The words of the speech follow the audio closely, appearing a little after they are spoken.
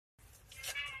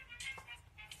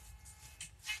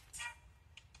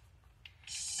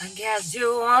I guess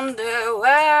you wonder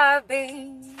where I've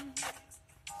been.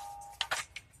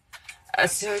 I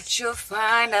search to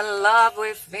find a love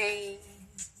with me.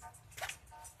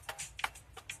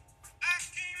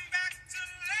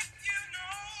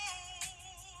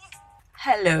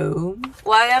 Hello.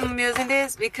 Why I'm using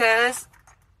this? Because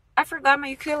I forgot my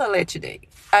ukulele today.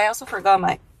 I also forgot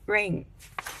my ring.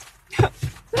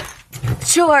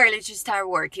 Too early to start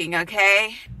working,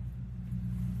 okay?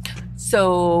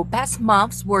 So past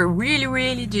months were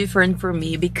really different for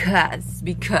me because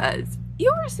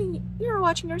you're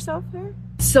watching yourself here.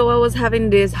 So I was having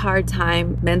this hard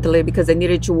time mentally because I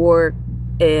needed to work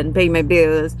and pay my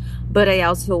bills, but I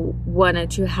also wanted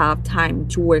to have time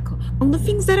to work on the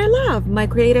things that I love, my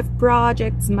creative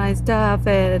projects, my stuff.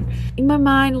 And in my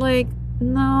mind, like,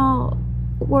 no,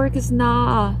 work is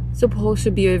not supposed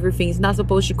to be everything. It's not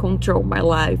supposed to control my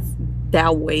life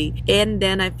that way. And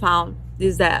then I found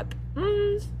this app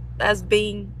as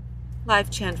being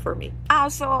life change for me.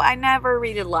 Also, I never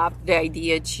really loved the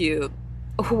idea to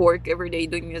work every day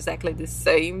doing exactly the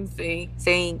same thing,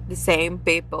 saying the same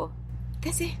people.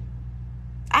 That's it.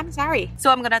 I'm sorry. So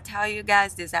I'm gonna tell you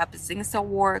guys, this app is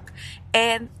Instawork,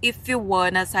 and if you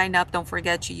wanna sign up, don't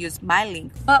forget to use my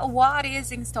link. But what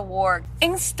is Instawork?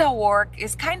 Instawork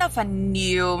is kind of a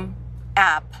new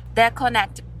app that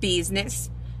connects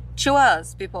business to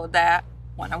us, people that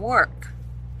wanna work.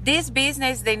 This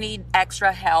business, they need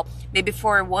extra help, maybe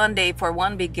for one day, for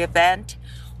one big event,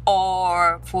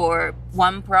 or for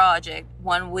one project,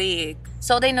 1 week.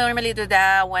 So they normally do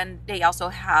that when they also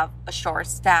have a short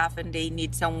staff and they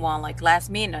need someone like last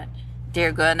minute.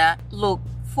 They're gonna look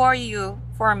for you,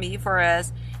 for me, for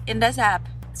us in this app.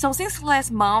 So since last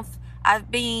month,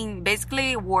 I've been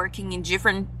basically working in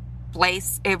different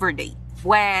places every day.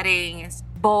 Weddings,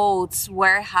 boats,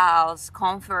 warehouse,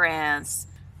 conference.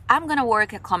 I'm gonna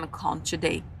work at Comic-Con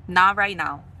today. Not right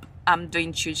now. I'm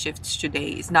doing 2 shifts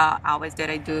today. It's not always that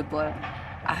I do, but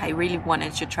I really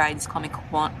wanted to try this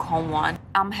Comic-Con one.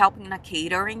 I'm helping in a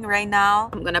catering right now.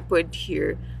 I'm gonna put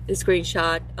here the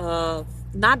screenshot of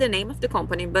not the name of the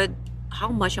company, but how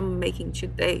much I'm making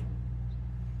today.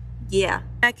 Yeah.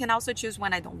 I can also choose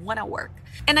when I don't wanna work.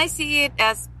 And I see it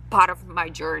as part of my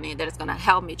journey that is gonna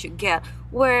help me to get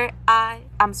where I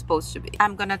am supposed to be.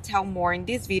 I'm gonna tell more in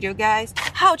this video, guys,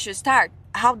 how to start,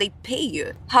 how they pay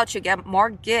you, how to get more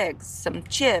gigs, some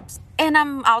tips. And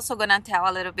I'm also gonna tell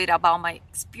a little bit about my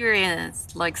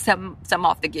experience, like some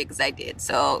of the gigs I did.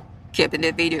 So keep in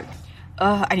the video.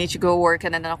 I need to go work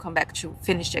and then I'll come back to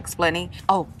finish explaining.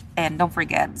 Oh, and don't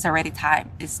forget, it's already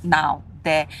time. It's now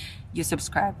that you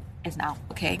subscribe. It's now,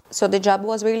 okay? So the job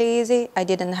was really easy. I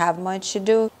didn't have much to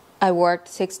do. I worked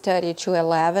 6:30 to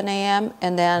 11 a.m.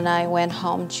 and then I went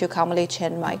home to calmly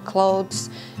change my clothes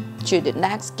to the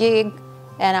next gig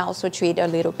and also to eat a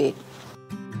little bit.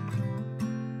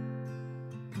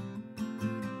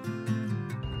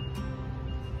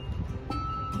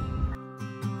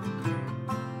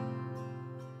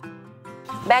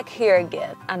 Back here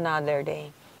again, another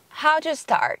day. How to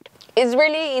start? It's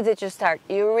really easy to start.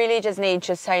 You really just need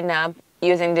to sign up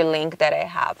using the link that I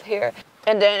have here.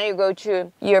 And then you go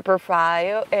to your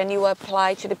profile and you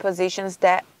apply to the positions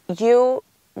that you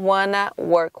wanna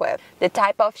work with, the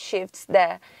type of shifts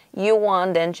that you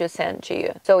want them to send to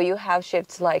you. So you have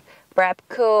shifts like prep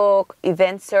cook,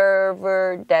 event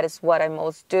server, that is what I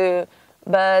most do,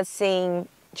 busing,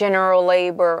 general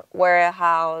labor,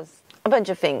 warehouse, a bunch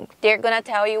of things. They're gonna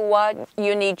tell you what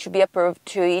you need to be approved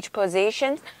to each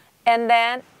position, and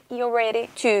then you're ready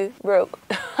to work.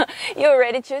 You're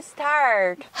ready to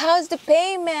start. How's the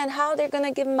payment? How they're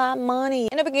gonna give my money?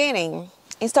 In the beginning,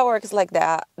 Instawork is like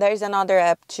that. There's another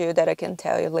app too that I can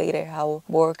tell you later how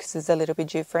it works is a little bit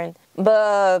different.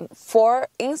 But for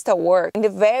Instawork, in the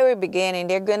very beginning,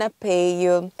 they're gonna pay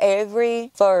you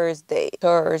every Thursday.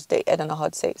 I don't know how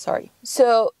to say it, sorry.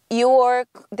 So you work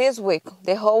this week,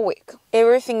 the whole week.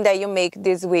 Everything that you make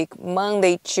this week,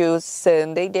 Monday to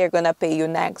Sunday, they're gonna pay you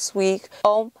next week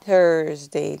on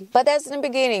Thursday. But that's in the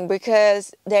beginning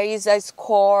because there is a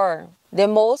score. The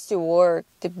most you work,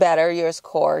 the better your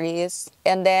score is.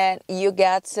 And then you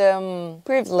get some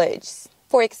privileges.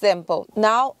 For example,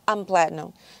 now I'm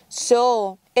platinum.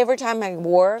 So every time I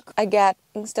work, I get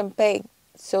instant pay.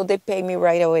 So they pay me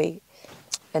right away.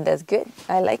 And that's good.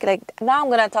 I like it. Now I'm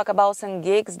going to talk about some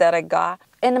gigs that I got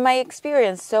and my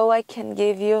experience so I can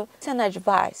give you some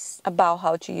advice about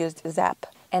how to use this app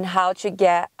and how to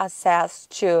get access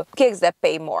to gigs that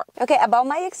pay more. Okay, about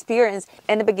my experience.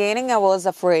 In the beginning, I was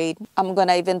afraid. I'm going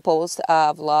to even post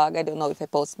a vlog. I don't know if I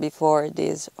post before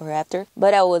this or after.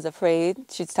 But I was afraid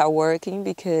to start working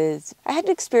because I had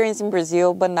experience in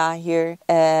Brazil, but not here.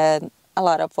 And a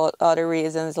lot of other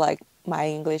reasons, like my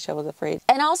English, I was afraid.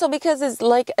 And also because it's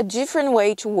like a different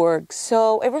way to work.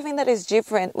 So everything that is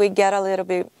different, we get a little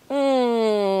bit,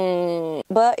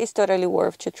 but it's totally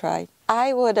worth to try.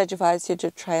 I would advise you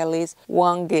to try at least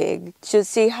one gig to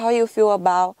see how you feel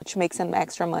about to make some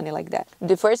extra money like that.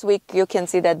 The first week, you can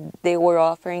see that they were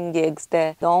offering gigs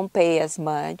that don't pay as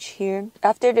much here.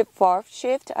 After the 4th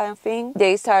shift, I think,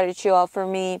 they started to offer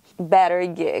me better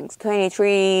gigs,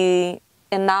 23,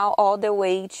 and now all the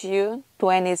way to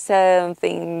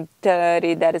 20-something,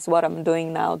 30, that is what I'm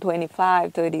doing now,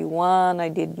 25, 31, I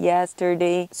did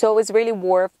yesterday. So it's really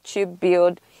worth to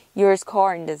build your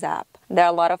score in this app. There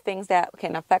are a lot of things that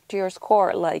can affect your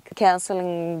score, like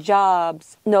canceling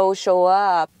jobs, no show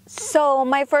up. So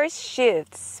my first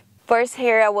shifts, first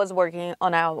here I was working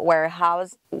on a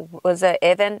warehouse, was an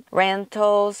event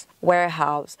rentals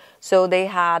warehouse. So they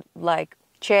had like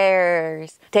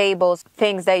chairs, tables,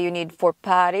 things that you need for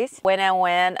parties. When I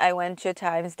went 2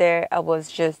 times there. I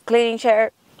was just cleaning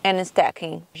chair and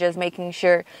stacking, just making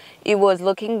sure it was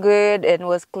looking good and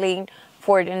was clean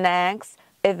for the next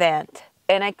event.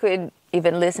 And I could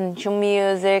even listen to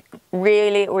music.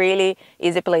 Really, really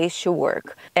easy place to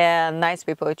work. And nice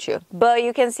people too. But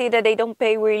you can see that they don't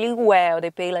pay really well. They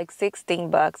pay like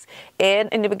 $16. And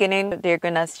in the beginning, they're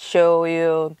gonna show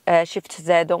you shifts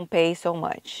that don't pay so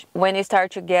much. When you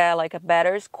start to get like a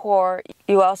better score,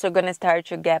 you also gonna start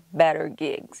to get better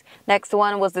gigs. Next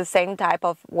one was the same type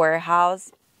of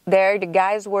warehouse. There, the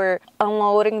guys were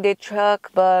unloading the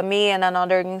truck, but me and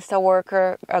another Insta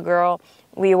worker, a girl,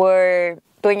 we were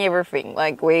doing everything.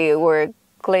 Like we were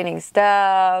cleaning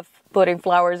stuff, putting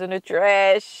flowers in the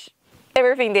trash,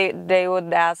 everything they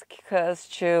would ask us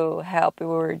to help, we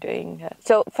were doing.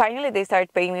 So finally they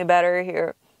started paying me better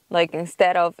here. Like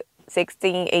instead of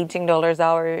 $16, $18 an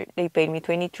hour, they paid me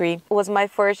 $23. It was my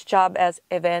first job as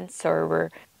event server.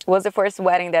 It was the first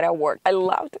wedding that I worked. I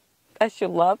loved it. I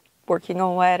should love working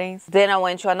on weddings. Then I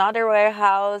went to another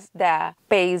warehouse that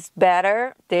pays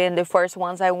better than the first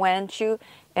ones I went to,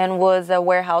 and was a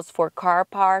warehouse for car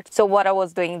parts. So what I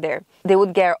was doing there, they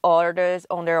would get orders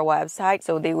on their website.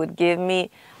 So they would give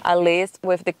me a list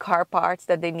with the car parts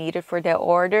that they needed for their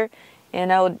order,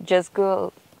 and I would just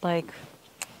go like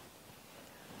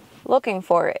looking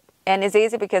for it. And it's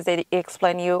easy because they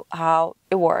explain you how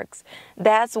it works.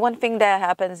 That's one thing that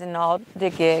happens in all the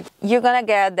gigs. You're gonna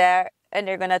get there and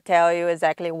they're gonna tell you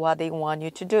exactly what they want you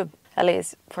to do. At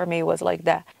least for me, it was like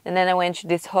that. And then I went to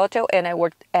this hotel and I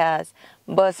worked as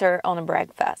busser on a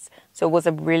breakfast. So it was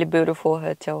a really beautiful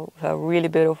hotel, a really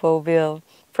beautiful view.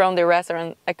 From the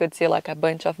restaurant, I could see like a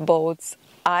bunch of boats.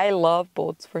 I love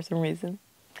boats for some reason.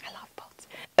 I love boats.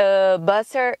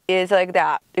 Busser is like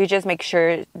that. You just make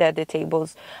sure that the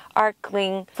tables are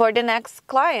clean for the next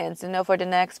clients, for the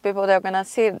next people that are gonna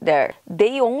sit there.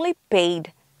 They only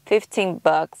paid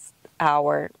 $15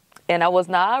 hour. And I was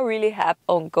not really happy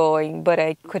on going, but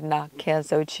I could not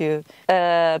cancel too,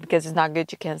 because it's not good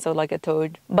to cancel like I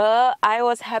told. But I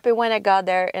was happy when I got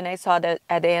there and I saw that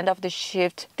at the end of the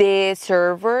shift, the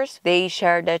servers, they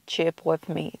shared that tip with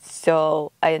me.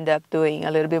 So I ended up doing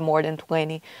a little bit more than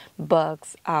 $20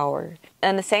 hour.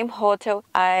 In the same hotel,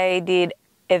 I did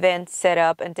event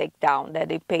setup and take down that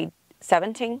they paid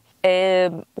 $17.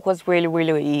 It was really,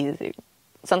 really easy.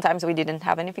 Sometimes we didn't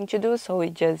have anything to do, so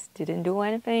we just didn't do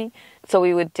anything. So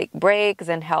we would take breaks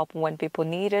and help when people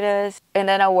needed us. And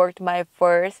then I worked my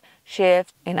first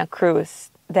shift in a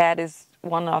cruise. That is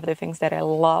one of the things that I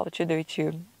love to do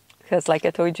too. Because like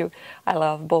I told you, I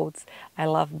love boats. I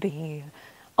love being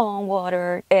on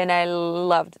water. And I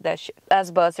loved that shift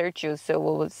as busser too. So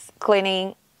it was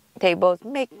cleaning tables,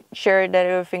 make sure that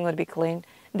everything would be clean.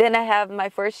 Then I have my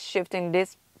first shift in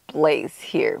this place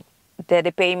here. That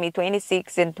they pay me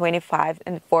 $26 and $25,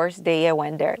 and the first day I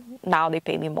went there. Now they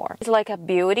pay me more. It's like a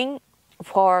building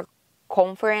for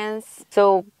conference.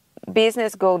 So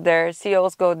business go there,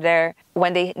 CEOs go there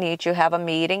when they need to have a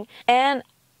meeting. And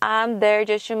I'm there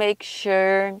just to make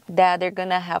sure that they're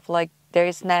gonna have like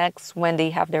their snacks when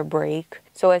they have their break.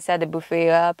 So I set the buffet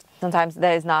up. Sometimes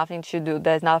there's nothing to do.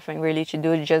 There's nothing really to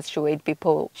do, just to wait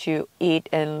people to eat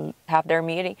and have their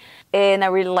meeting. And I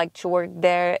really like to work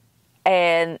there.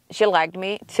 And she liked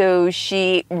me, so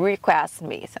she requests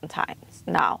me sometimes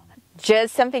now.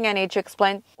 Just something I need to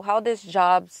explain how these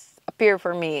jobs appear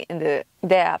for me in the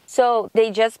app. So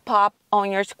they just pop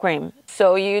on your screen.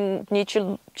 So you need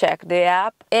to check the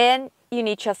app and you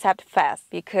need to accept fast,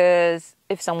 because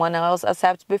if someone else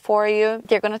accepts before you,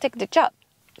 they're gonna take the job.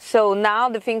 So now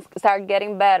the things start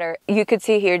getting better. You could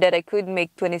see here that I could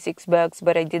make $26,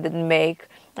 but I didn't make.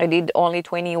 I did only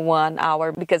 21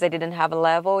 hours because I didn't have a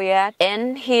level yet.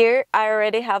 And here I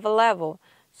already have a level.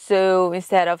 So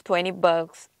instead of 20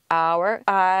 bucks hour,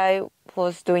 I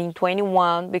was doing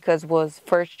 21 because it was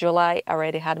 1st July. I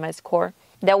already had my score.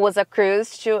 That was a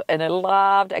cruise too, and I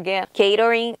loved, again,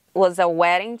 catering was a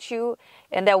wedding too,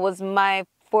 and that was my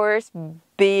first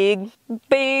big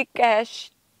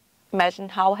cash. Imagine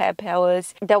how happy I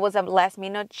was. That was a last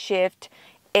minute shift,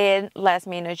 and last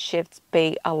minute shifts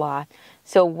pay a lot.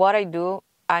 So what I do,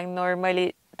 I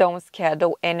normally don't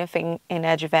schedule anything in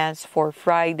advance for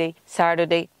Friday,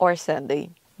 Saturday, or Sunday,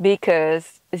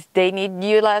 because if they need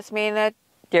you last minute,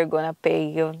 they're gonna pay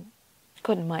you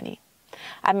good money.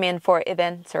 I mean, for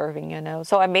event serving, you know.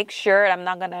 So I make sure I'm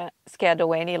not gonna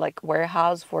schedule any like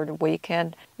warehouse for the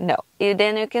weekend. No. And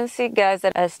then you can see, guys,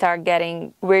 that I start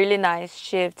getting really nice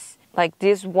shifts. Like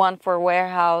this one for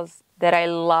warehouse that I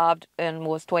loved and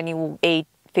was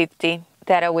 $28.50.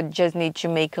 That I would just need to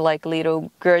make like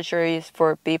little groceries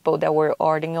for people that were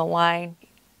ordering online.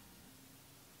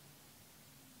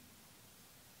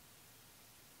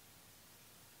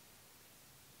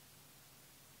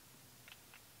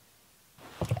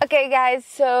 Okay, guys,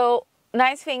 so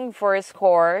nice thing for a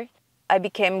score, I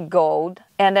became gold,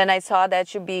 and then I saw that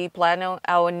to be platinum,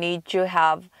 I would need to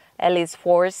have at least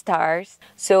 4 stars.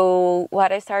 So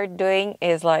what I started doing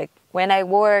is, like, when I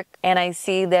work and I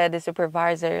see that the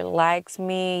supervisor likes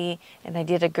me and I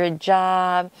did a good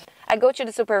job, I go to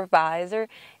the supervisor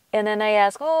and then I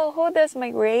ask, oh, who does my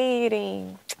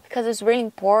rating? Because it's really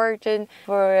important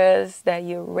for us that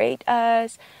you rate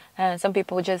us. And some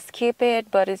people just keep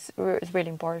it, but it's really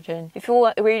important. If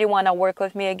you really want to work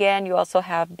with me again, you also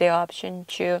have the option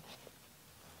to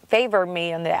favor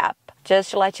me on the app.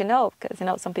 Just to let you know, because, you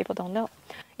know, some people don't know.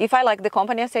 If I like the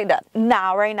company, I say that.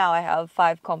 Now, right now, I have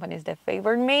 5 companies that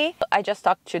favored me. I just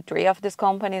talked to 3 of these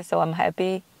companies, so I'm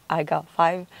happy I got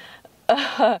 5.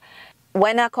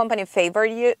 When a company favor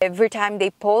you, every time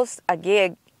they post a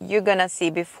gig, you're gonna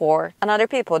see before another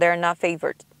people. They're not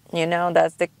favored. You know,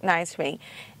 that's the nice thing.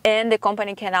 And the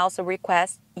company can also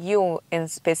request you in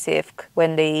specific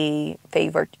when they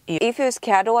favored you. If you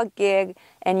schedule a gig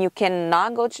and you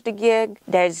cannot go to the gig,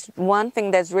 there's one thing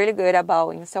that's really good about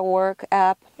Instawork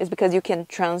app is because you can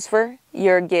transfer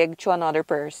your gig to another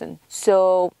person.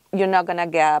 So you're not gonna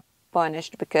get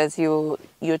punished because you're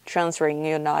transferring,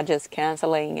 you're not just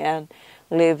canceling and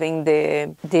leaving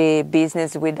the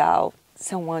business without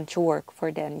someone to work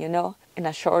for them, you know, in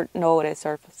a short notice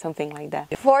or something like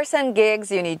that. For some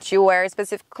gigs, you need to wear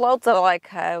specific clothes, like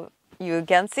how you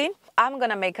can see. I'm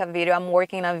gonna make a video, I'm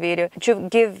working on a video to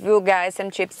give you guys some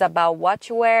tips about what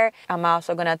to wear. I'm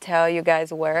also gonna tell you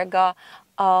guys where I got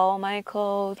all my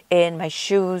clothes and my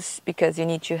shoes, because you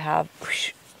need to have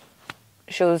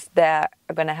shoes that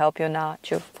are gonna help you not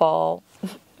to fall.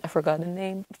 I forgot the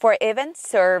name. For event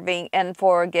serving and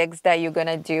for gigs that you're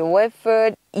gonna do with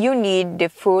food, you need the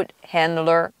food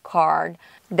handler card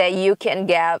that you can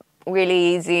get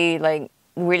really easy, like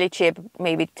really cheap,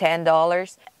 maybe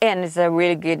 $10. And it's a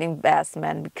really good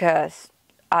investment because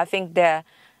I think that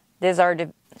these are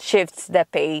the shifts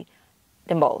that pay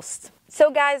the most. So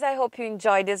guys, I hope you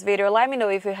enjoyed this video. Let me know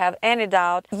if you have any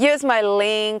doubt. Use my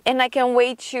link, and I can't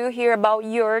wait to hear about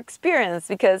your experience,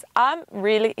 because I'm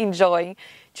really enjoying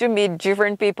to meet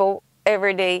different people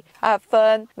every day. Have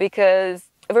fun, because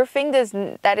everything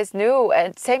that is new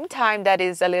at the same time that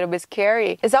is a little bit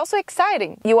scary is also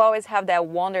exciting. You always have that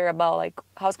wonder about like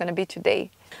how it's gonna be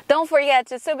today. Don't forget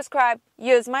to subscribe.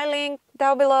 Use my link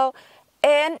down below,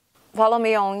 and follow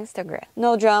me on Instagram.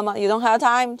 No drama. You don't have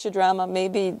time to drama.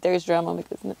 Maybe there's drama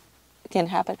because it can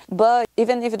happen. But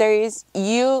even if there is,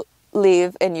 you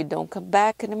leave and you don't come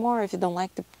back anymore if you don't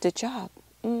like the job.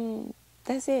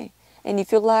 That's it. And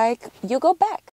if you like, you go back.